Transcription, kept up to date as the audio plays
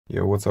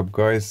Yo, what's up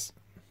guys?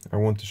 I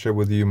want to share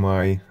with you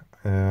my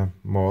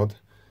mod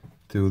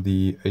to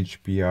the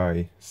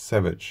HPI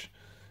Savage.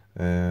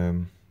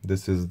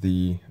 This is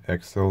the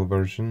XL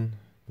version,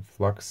 the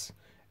Flux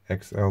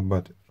XL,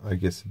 but I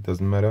guess it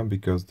doesn't matter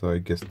because I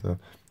guess the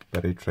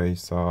battery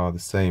trays are the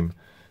same.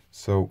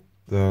 So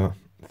the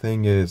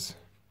thing is,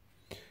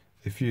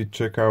 if you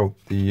check out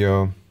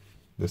the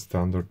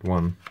standard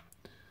one,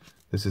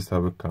 this is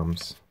how it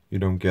comes. You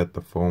don't get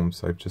the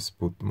foams. I've just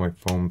put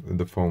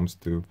the foams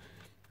to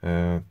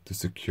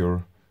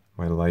secure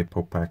my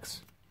lipo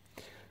packs,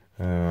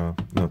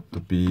 not to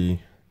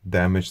be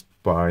damaged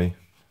by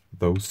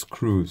those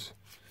screws,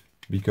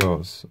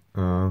 because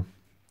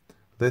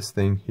this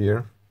thing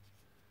here,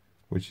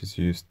 which is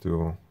used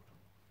to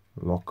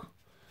lock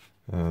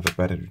the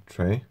battery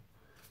tray,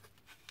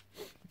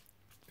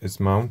 is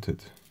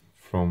mounted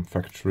from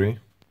factory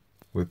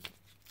with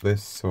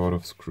this sort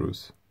of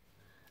screws,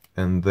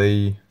 and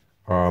they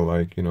are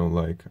like, you know,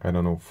 like, I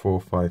don't know, 4 or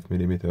 5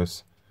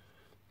 millimeters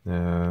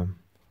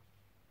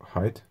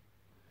height,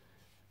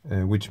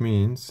 which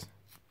means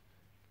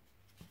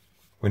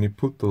when you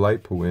put the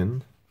lipo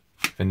in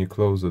and you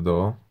close the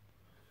door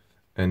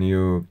and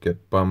you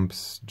get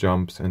bumps,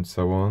 jumps and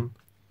so on,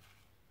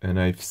 and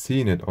I've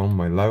seen it on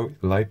my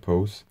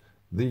lipos,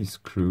 these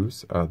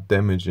screws are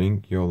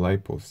damaging your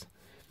lipos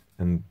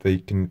and they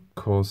can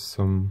cause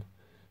some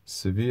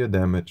severe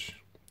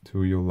damage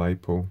to your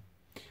lipo,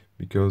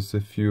 because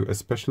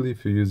especially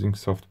if you're using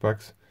soft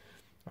packs,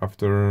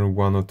 after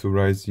 1 or 2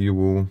 rides, you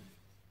will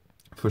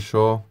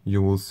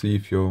see,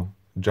 if you're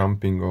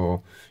jumping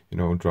or, you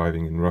know,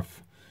 driving in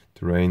rough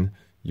terrain,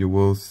 you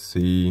will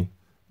see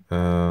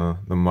the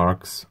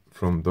marks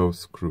from those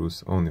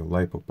screws on your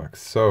lipo packs.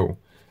 So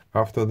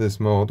after this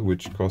mod,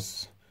 which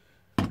costs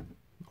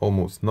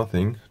almost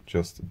nothing,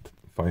 just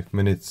 5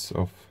 minutes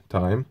of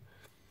time,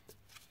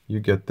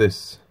 you get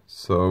this.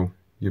 So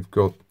you've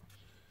got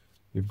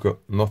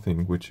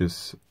nothing which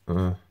is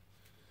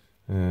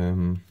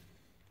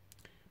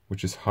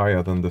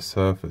higher than the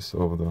surface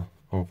of the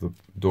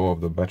door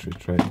of the battery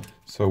tray.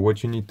 So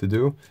what you need to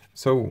do,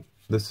 so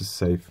this is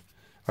safe.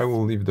 I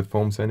will leave the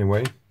foams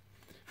anyway,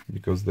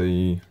 because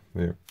they're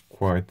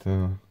quite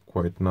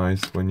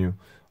nice. When you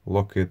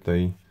lock it,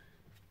 they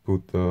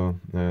keep the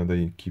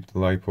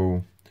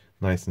lipo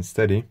nice and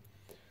steady.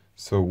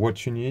 So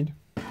what you need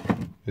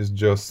is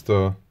just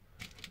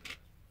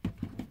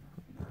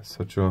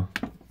such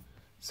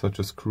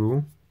a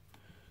screw,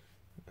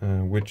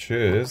 which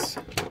is,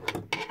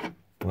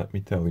 let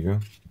me tell you,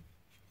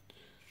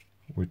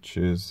 which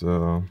is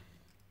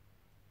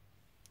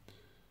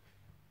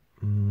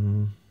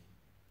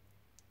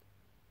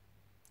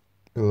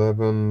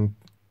 11,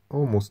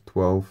 almost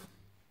 12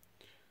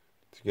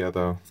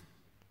 together.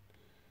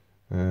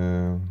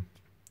 The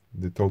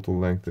total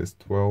length is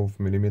 12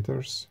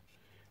 millimeters,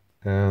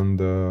 and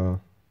the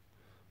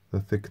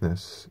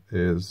thickness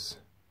is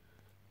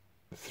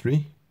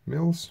 3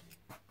 mils.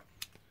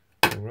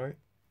 Alright,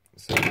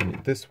 so you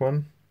need this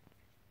one,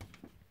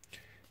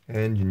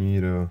 and you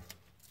need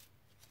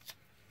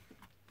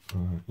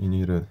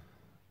a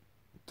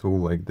tool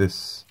like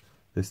this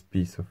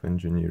piece of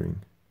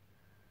engineering.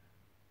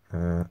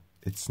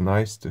 It's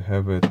nice to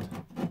have it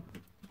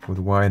with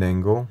wide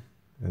angle,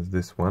 as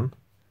this one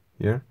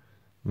here,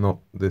 not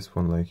this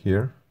one like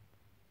here.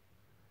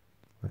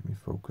 Let me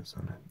focus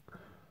on it.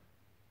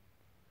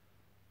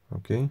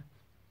 Okay,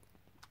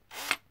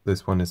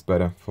 this one is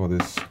better for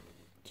this.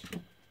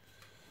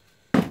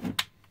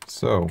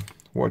 So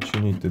what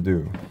you need to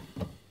do,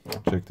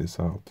 check this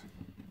out.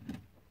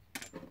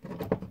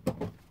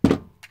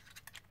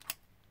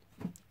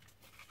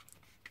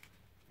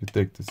 You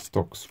take the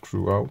stock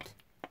screw out,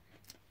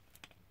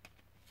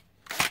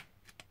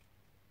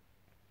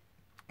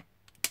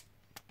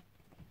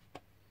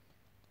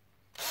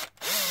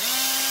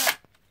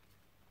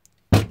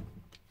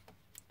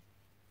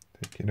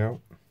 take it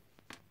out,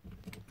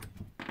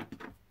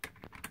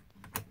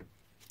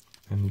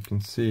 and you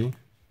can see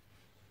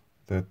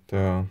that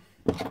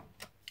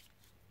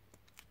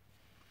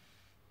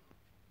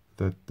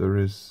there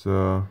is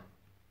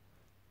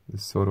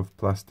this sort of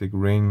plastic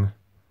ring,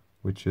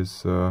 which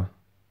is come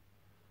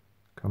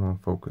on,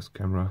 focus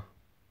camera,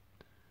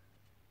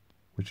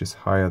 which is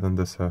higher than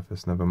the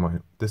surface. Never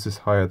mind, this is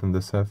higher than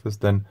the surface.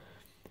 Then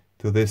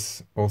to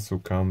this also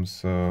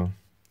comes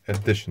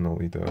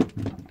additionally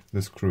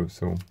the screw,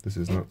 so this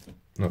is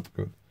not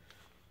good.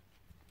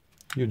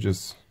 You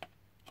just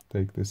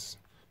take this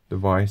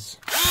device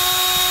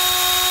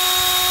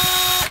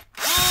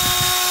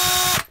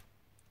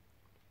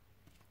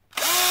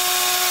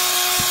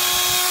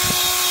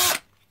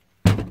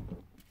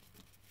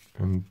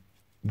and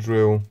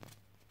drill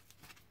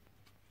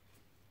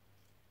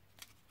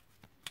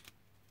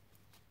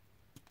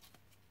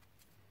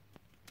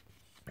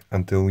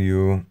until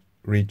you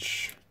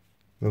reach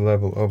the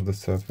level of the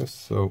surface,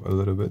 so a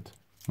little bit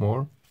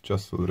more,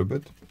 just a little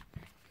bit.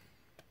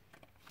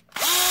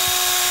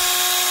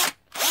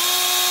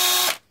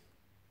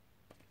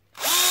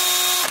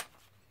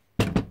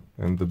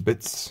 And the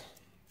bits,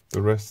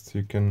 the rest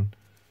you can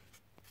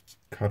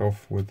cut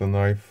off with the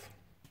knife,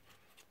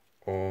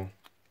 or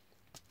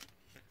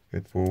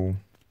it will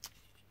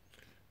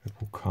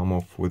come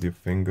off with your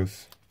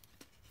fingers.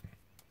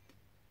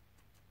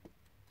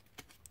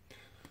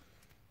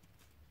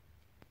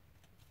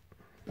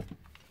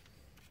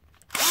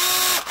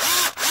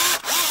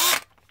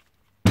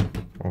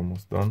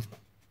 Almost done.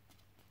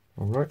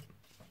 Alright,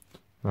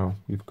 now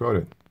we've got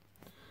it.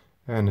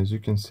 And as you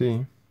can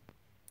see,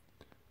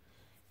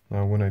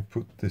 now when I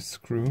put this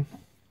screw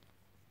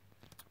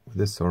with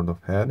this sort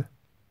of head,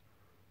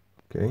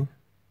 okay,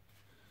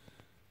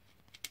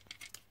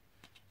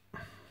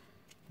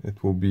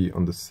 it will be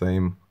on the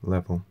same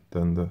level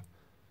than the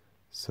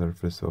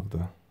surface of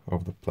the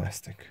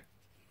plastic.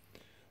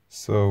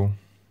 So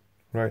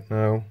right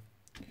now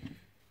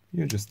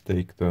you just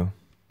take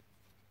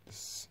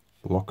this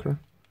blocker,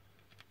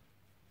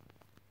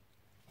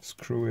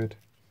 screw it,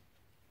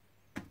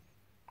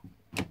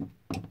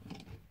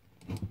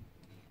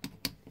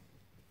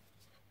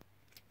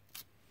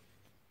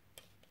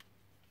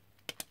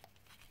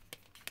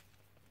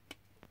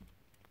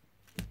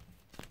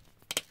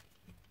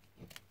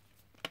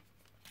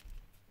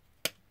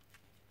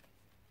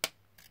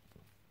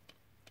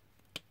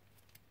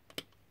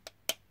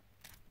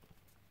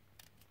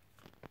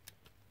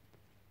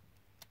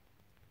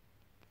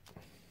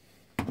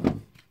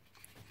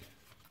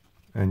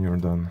 and you're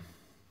done.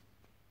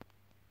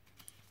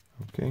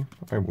 Okay,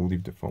 I will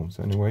leave the foams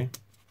anyway.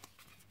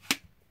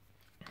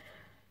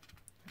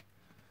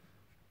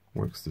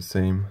 Works the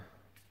same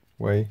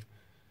way.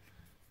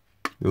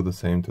 Do the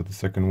same to the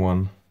second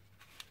one,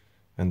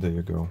 and there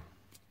you go.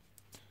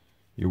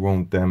 You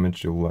won't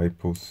damage your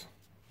lipos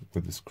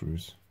with the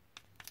screws.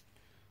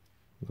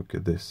 Look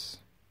at this.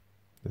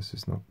 This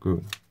is not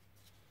good.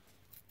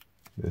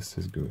 This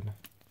is good.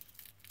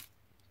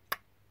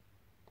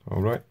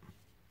 Alright.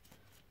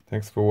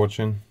 Thanks for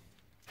watching.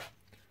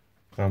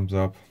 Thumbs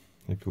up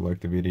if you like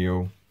the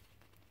video.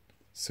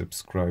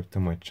 Subscribe to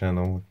my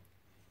channel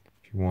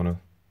if you want to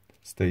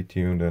stay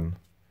tuned, and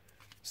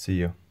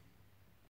see ya.